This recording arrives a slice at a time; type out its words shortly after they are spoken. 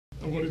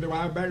I'm going to do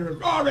our back.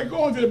 All right,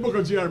 go on to the book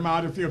of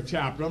Jeremiah, the 5th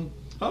chapter.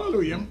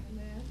 Hallelujah.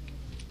 Amen.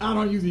 I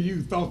don't usually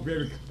use thoughts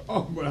very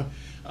often, but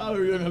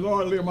hallelujah. The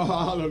Lord live my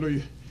heart.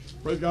 Hallelujah.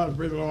 Praise God,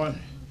 praise the Lord.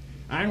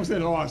 I ain't going to say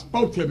the Lord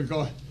spoke to me,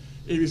 because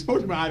if he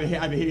spoke to me, I'd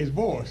hear his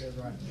voice. That's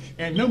right.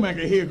 And no man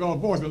can hear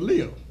God's voice and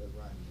live. That's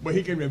right. But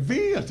he can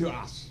reveal to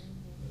us.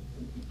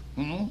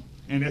 And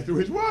that's through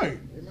his word,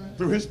 amen,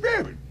 through his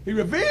spirit. He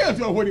reveals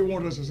to us what he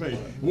wants us to say,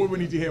 what we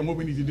need to hear, and what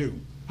we need to do.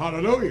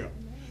 Hallelujah.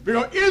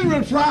 Because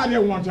Israel tried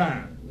that one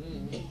time.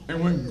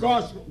 And when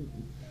God,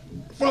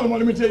 furthermore,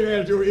 let me tell you the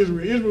attitude of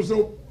Israel. Israel was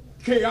so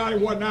chaotic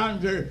and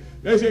whatnot.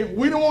 They say,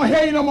 we don't want to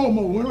hear you no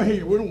more. We don't hear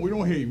you. We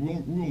don't hear you.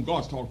 We want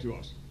God to talk to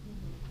us.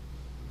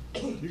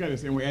 You got the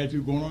same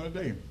attitude going on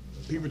today.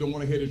 People don't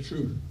want to hear the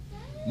truth.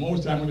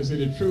 Most time when they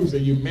say the truth, say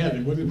you're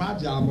meddling. Well, it's my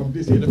job. I'm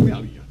just here to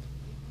meddle you.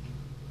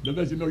 To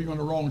let you know you're on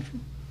the wrong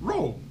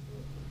road.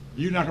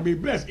 You're not going to be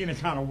blessed any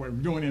kind of way,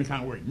 doing any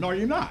kind of way. No,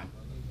 you're not.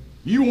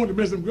 You want the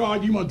blessing of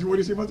God, you must do what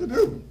he said what to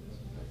do.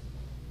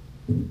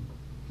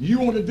 You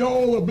want the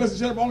door of blessing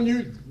set up on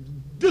you,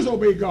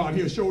 disobey God,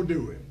 he'll sure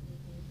do it.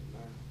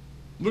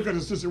 Look at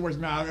the situation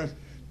now.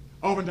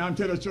 Oftentimes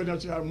tell the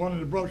church that one of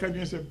the brothers came in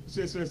and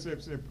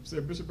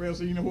said, Bishop Bell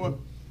said, you know what?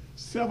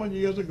 7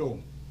 years ago,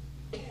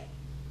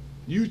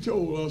 you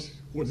told us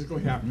what's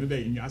going to happen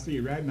today. And I see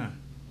it right now.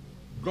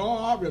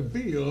 God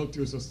revealed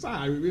to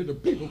society, revealed to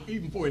people,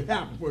 even before it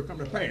happens, before it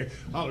comes to pass.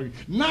 Hallelujah.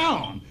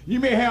 Now, you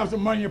may have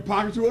some money in your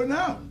pocket to it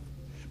now.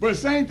 But at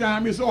the same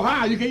time, it's so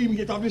high, you can't even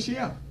get off this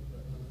shelf.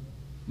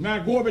 Now,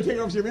 go over and take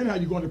it off the shelf anyhow,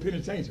 you're going to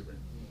penitentiary.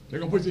 They're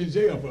going to put you in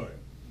jail for it.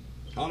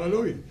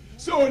 Hallelujah.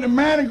 So the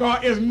man of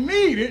God is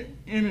needed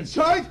in the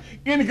church,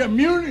 in the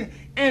community,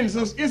 and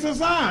in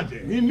society.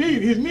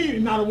 He's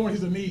needed, not a want,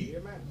 he's a need.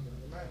 Amen.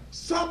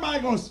 Somebody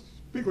going to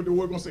speak with the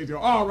word, going to say to you,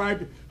 all right,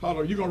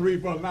 hallelujah, you're going to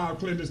read for a loud,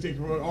 clear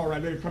distinction. All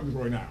right, let it come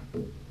before you now.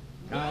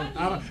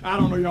 I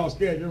don't know y'all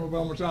scared, but I'm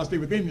going to try to stay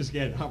within your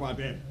schedule. How about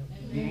that?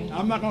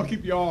 I'm not going to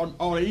keep you all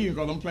the evening,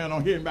 because I'm planning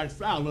on heading back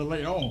south a little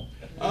later on.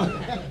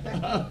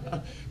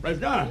 Praise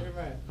God.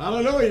 Amen.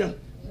 Hallelujah.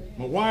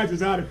 My wife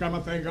is out to come. I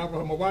thank God for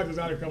her. My wife is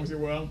out to come and say,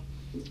 well,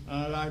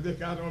 I just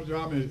got on the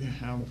job,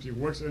 and she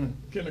works in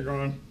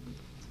kindergarten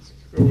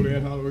school there,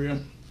 hallelujah.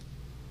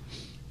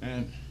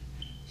 And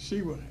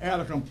she had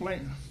a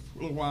complaint a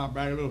little while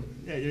back,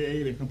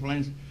 a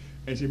complaints,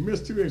 and she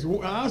missed 2 days.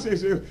 I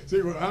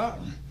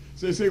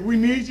say, we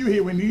need you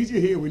here, we need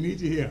you here, we need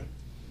you here.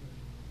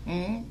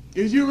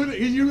 Is you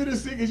really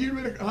sick? Is you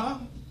really,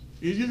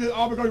 Is you just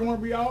all because you want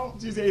to be all?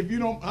 She said, if you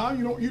don't,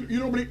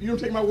 you don't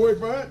take my word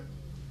for it.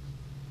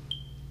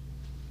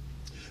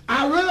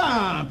 I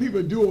realize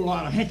people do a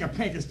lot of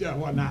hanky-panky stuff,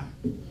 whatnot.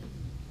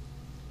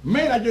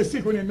 May I get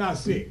sick when they're not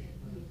sick?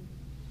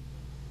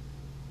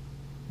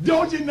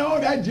 Don't you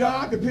know that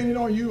job depending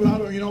on you,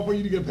 for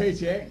you to get a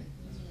paycheck?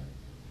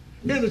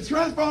 There's a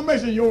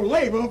transformation in your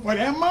labor for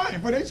that money,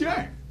 for that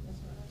check.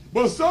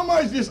 But so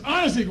much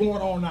dishonesty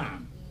going on now.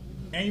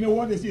 And you know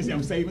what? They say,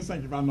 I'm saving,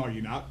 sanctified. No,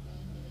 you're not.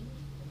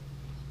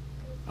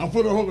 I'm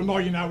full of hope, no,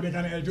 you're not. With that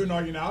kind of attitude, no,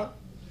 you're not.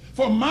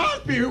 For my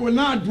spirit will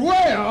not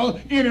dwell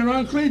in an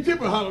unclean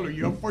temple.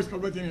 Hallelujah. 1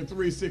 Corinthians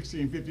 3,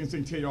 16, 15,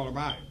 16 tell you all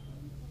about it.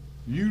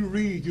 You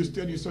read, you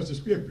study such a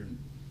scripture,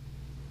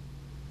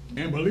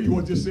 and believe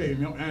what you say.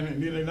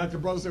 And like the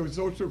brother said, it's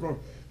so true.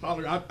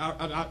 Hallelujah.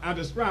 I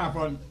describe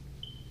for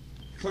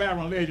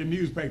Clarence Ledger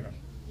newspaper.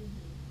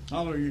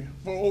 Hallelujah.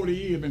 For over the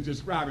years, been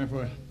describing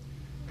for it.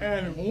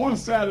 And one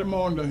Saturday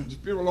morning, the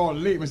Spirit of the Lord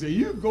led me and said,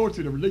 you go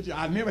to the religious,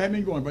 I never had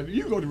been going, but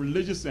you go to the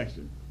religious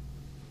section,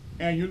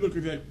 and you look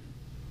at that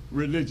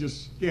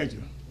religious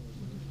schedule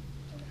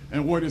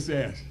and what it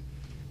says.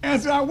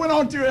 And so I went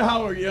on to it,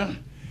 hallelujah,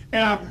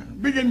 and I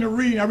began to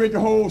read. I read the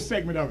whole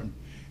segment of it.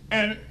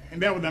 And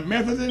there was the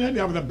Methodist in it,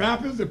 there was the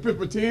Baptist, the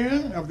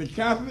Presbyterian, there was the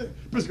Catholic,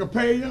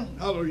 Episcopalian,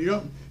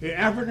 hallelujah, the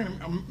African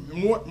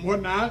and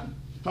whatnot,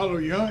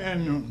 hallelujah,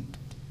 and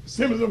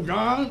Assemblies of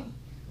God,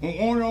 on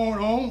and on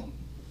and on.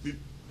 The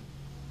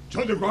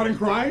Church of God in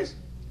Christ,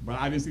 but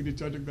I didn't see the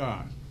Church of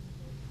God.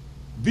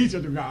 The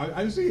Church of God,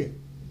 I didn't see it.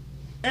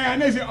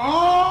 And they say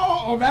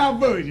all of that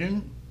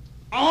virgin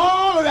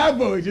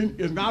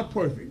is not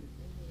perfect.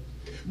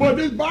 But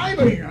this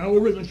Bible here,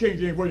 original King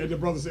James Version, the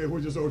brother said,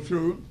 which is so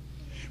true,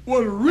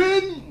 was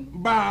written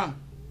by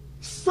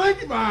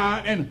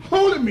sanctified and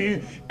holy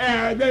men,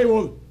 and they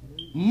were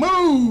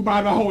moved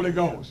by the Holy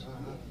Ghost.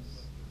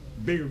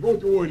 They wrote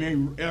the word,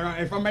 and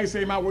if I may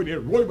say my word, they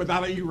wrote it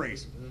without an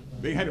erase.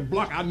 They had to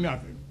block out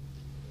nothing.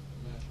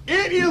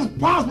 It is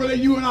possible that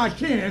you and I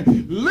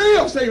can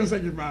live saved and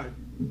sanctified.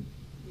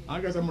 I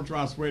guess I'm going to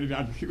try to sweat it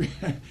out.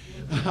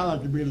 I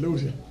like to be a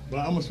loser, but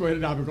I'm going to sweat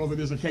it out because of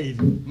this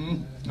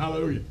occasion.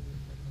 Hallelujah.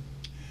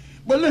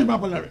 But listen, my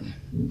beloved.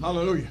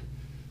 Hallelujah.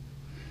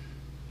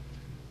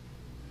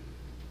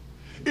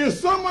 There's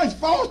so much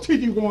false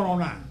teaching going on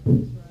now.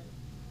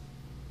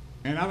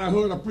 And I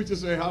heard a preacher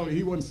say how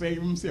he wasn't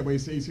saving himself, but he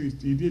said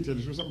he did tell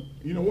the truth.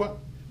 You know what?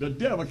 The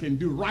devil can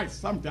do right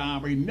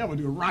sometime, but he never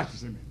do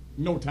righteous in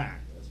no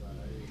time. That's right.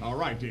 All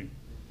right then.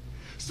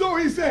 So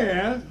he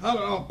says,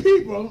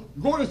 people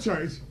go to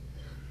church,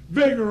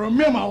 they can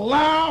remember a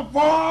lie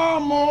far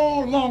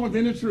more longer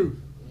than the truth.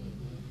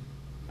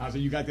 I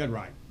said, you got that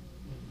right.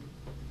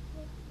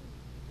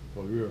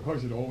 Because we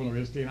rehearsed it over and over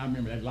again, I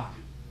remember that lie.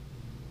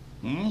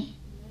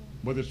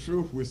 But the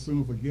truth we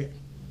soon forget.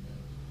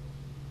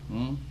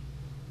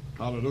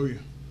 Hallelujah.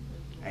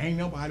 Ain't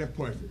nobody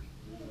perfect.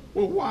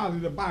 Well, why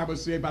did the Bible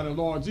say about the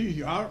Lord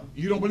Jesus?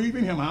 You don't believe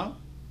in him, huh?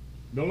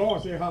 The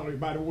Lord said, hallelujah,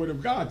 by the word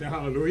of God. Say,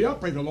 hallelujah,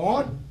 praise the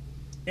Lord.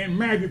 In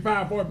Matthew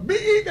 5:4, be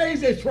ye there, he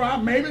says, try,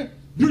 maybe,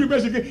 do the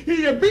best you can.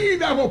 He said, be ye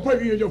therefore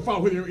perfect in your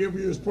father, if he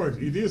is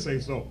perfect. He did say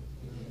so.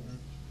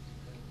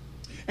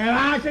 And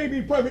I can't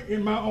be perfect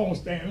in my own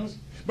standards,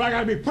 but I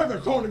got to be perfect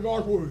according to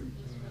God's word.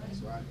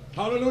 That's right.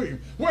 Hallelujah.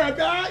 Where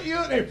there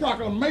is a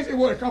proclamation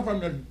where it comes from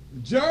the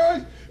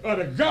judge or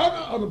the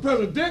governor or the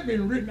president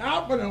being written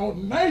out for the whole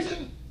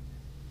nation,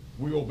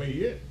 we obey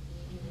it.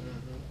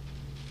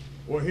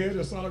 Well, here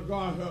the Son of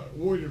God,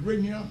 word is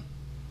written here,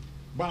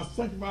 by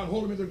sanctifying the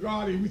holiness of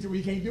God, and we say, well,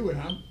 you can't do it,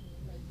 huh?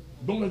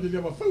 Don't let the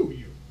devil fool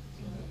you.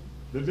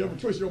 The devil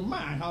twist your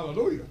mind,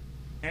 hallelujah.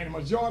 And the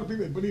majority of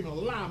people believe in a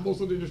lie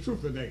most of the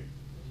truth today.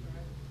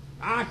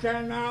 I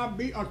cannot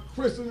be a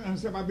Christian and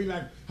say I be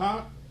like,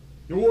 huh?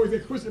 The word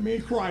is Christian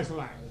means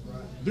Christ-like.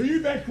 Right. Do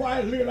you think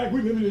Christ live like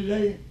we live in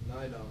today? No,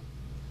 I don't.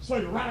 So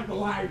you radical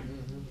life.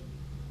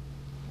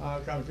 But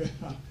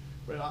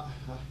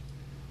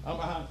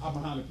I'm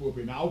behind the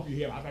pulpit. Now I hope you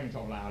hear me. I can't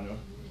talk loud enough.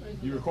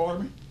 You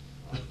record me?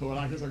 Well,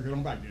 I guess I'll get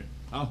on back then.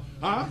 Huh?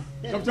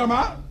 Come talking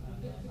about?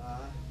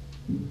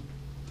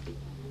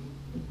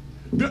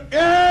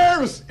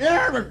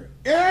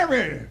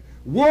 Every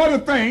word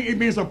of thing is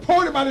being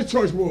supported by the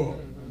church world.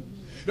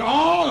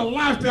 All the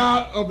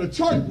lifestyle of the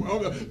church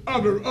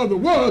of the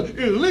world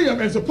is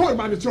lived and supported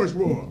by the church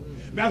world.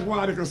 That's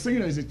why the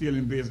casinos is still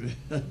in business.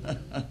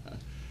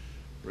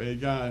 Praise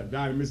God.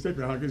 Down in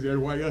Mississippi,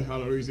 everybody else,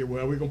 hallelujah. He said,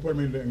 well, we're going to put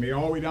them in there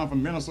all the way down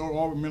from Minnesota,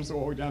 all the way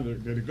down to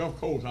the Gulf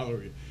Coast,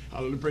 hallelujah.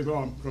 Hallelujah, praise the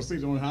Lord.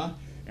 Casinos, huh?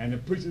 And the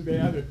preachers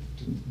there, the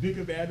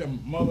deacons there, the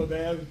mother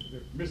there, the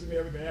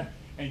missionary there,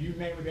 and you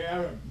name it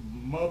there,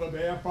 mother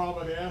there,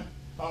 father there,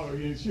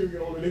 hallelujah. And she'll get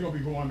over, they're going to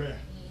be going there.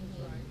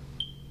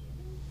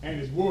 And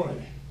it's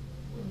word.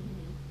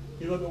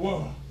 He loves the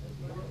world.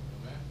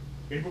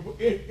 If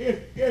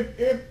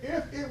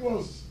it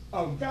was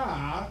of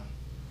God,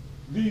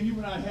 then you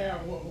would not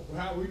have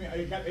how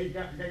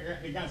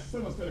they got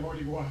similar study where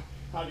you go,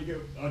 how you get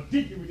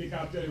addicted with the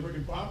kind of study where you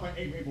go. I'm like,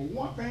 hey, for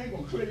one thing,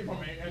 going to clear you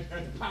from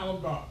at the power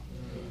of God.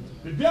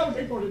 The devil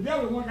can't go. The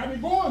devil one got me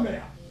going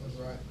there. That's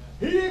right.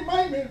 He didn't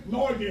make me,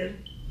 no, he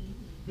didn't.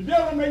 The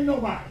devil didn't make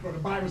nobody, but the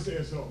Bible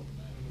says so.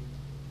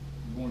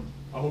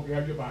 I hope you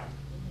have your Bible.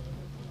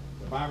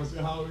 The Bible says,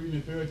 hallelujah,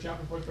 in the 3rd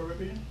chapter, 1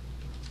 Corinthians.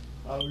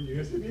 Hallelujah.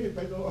 Yes, it is.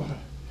 Thank the Lord.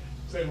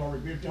 Say, Lord,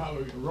 rebuke you.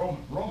 Hallelujah.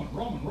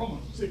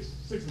 Romans 6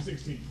 and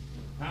 16.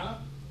 Huh?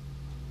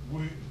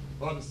 We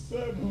are the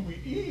servant whom we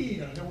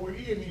eat. The word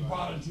eat means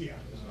volunteer.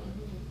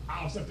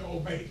 I'll have to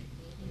obey.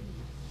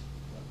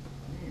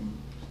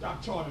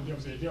 Stop charging them.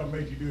 Say, the devil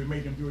made you do it,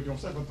 made them do it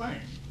yourself a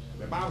thing.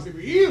 The Bible says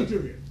we yield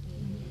to it.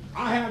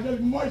 I have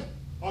just much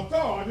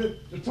authority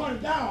to turn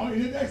it down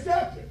and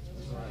accept it.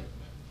 That's right.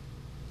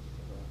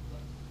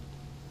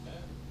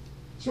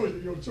 Choice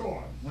is your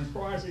choice. When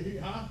Christ said,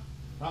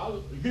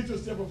 get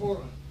yourself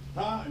before,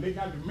 and they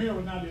got the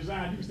mirror now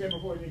designed, you can stand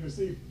before it and you can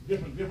see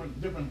different, get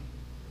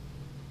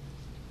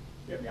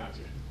me out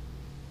here.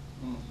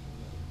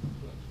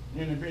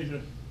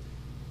 Individual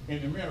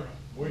in the mirror,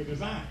 where it's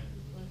designed.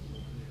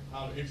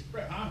 How to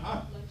express,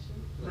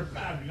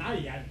 reflection. Now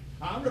you got it.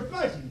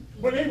 Reflection.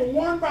 But ain't but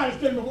one body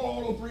standing before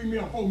all those 3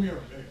 mirrors, 4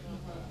 mirrors there.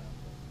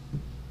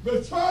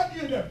 The church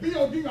is the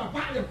building, a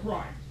body of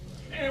Christ.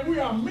 And we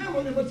are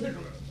members in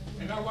particular.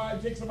 And that's why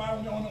it takes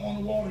somebody on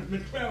the wall and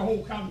declare the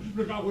whole country,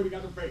 look out where they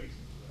got to face.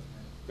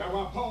 That's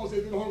why Paul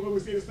says in the Holy Ghost,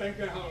 we say the same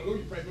thing,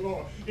 hallelujah, praise the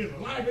Lord. It's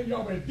life in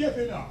y'all, but it's death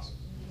in us.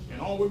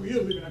 And all we is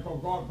living that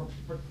called God,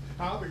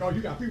 because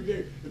you got people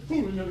there that's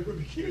fooling them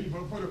to kill you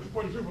for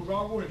the truth of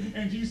God's word.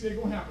 And Jesus said it's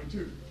going to happen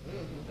too.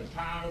 The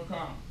time will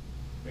come.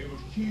 They will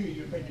kill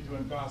you and take you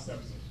doing God's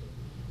services.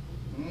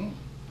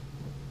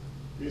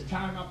 It's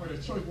time now for the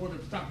church world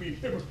to stop being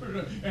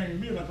hypocritical and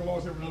live like the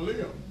Lord said we're going to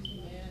live.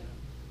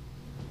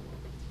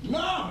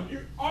 No,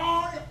 if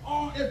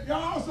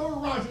y'all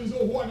so righteous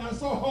or whatnot,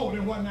 so holy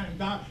and whatnot,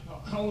 and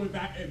holy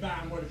and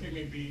dying, what it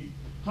may be,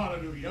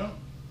 hallelujah.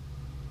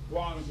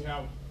 Why don't you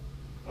have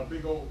a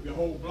big old, the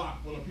whole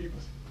block full of people?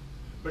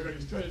 Because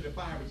you study the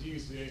Bible,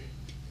 Jesus said,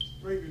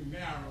 straight and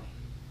narrow,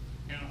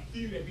 and a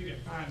few that be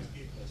that find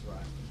it. That's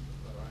right.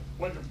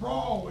 But the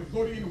broad way,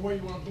 go anywhere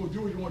you want to go,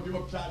 do what you want to do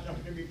upside down,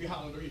 and be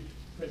hallelujah.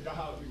 Praise God,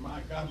 hallelujah,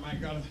 my God,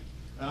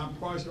 and I'm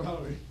quite sure,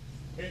 hallelujah.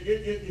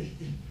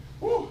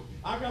 Whew,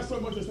 I got so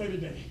much to say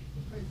today,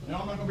 and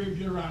I'm not going to be able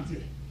to get around to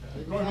it.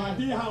 Because I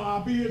did how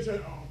I'll be here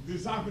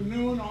this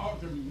afternoon, or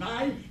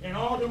tonight, and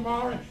all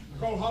tomorrow,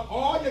 because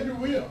all that you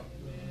will.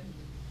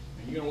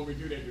 And you don't want me to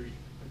do that, do you?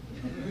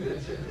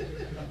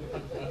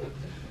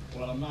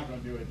 Well, I'm not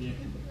going to do it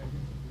then.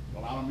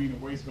 Well, I don't mean to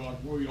waste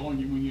God's word on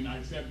you when you're not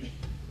accepting it.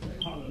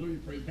 Hallelujah,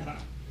 praise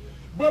God.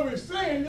 But we're saying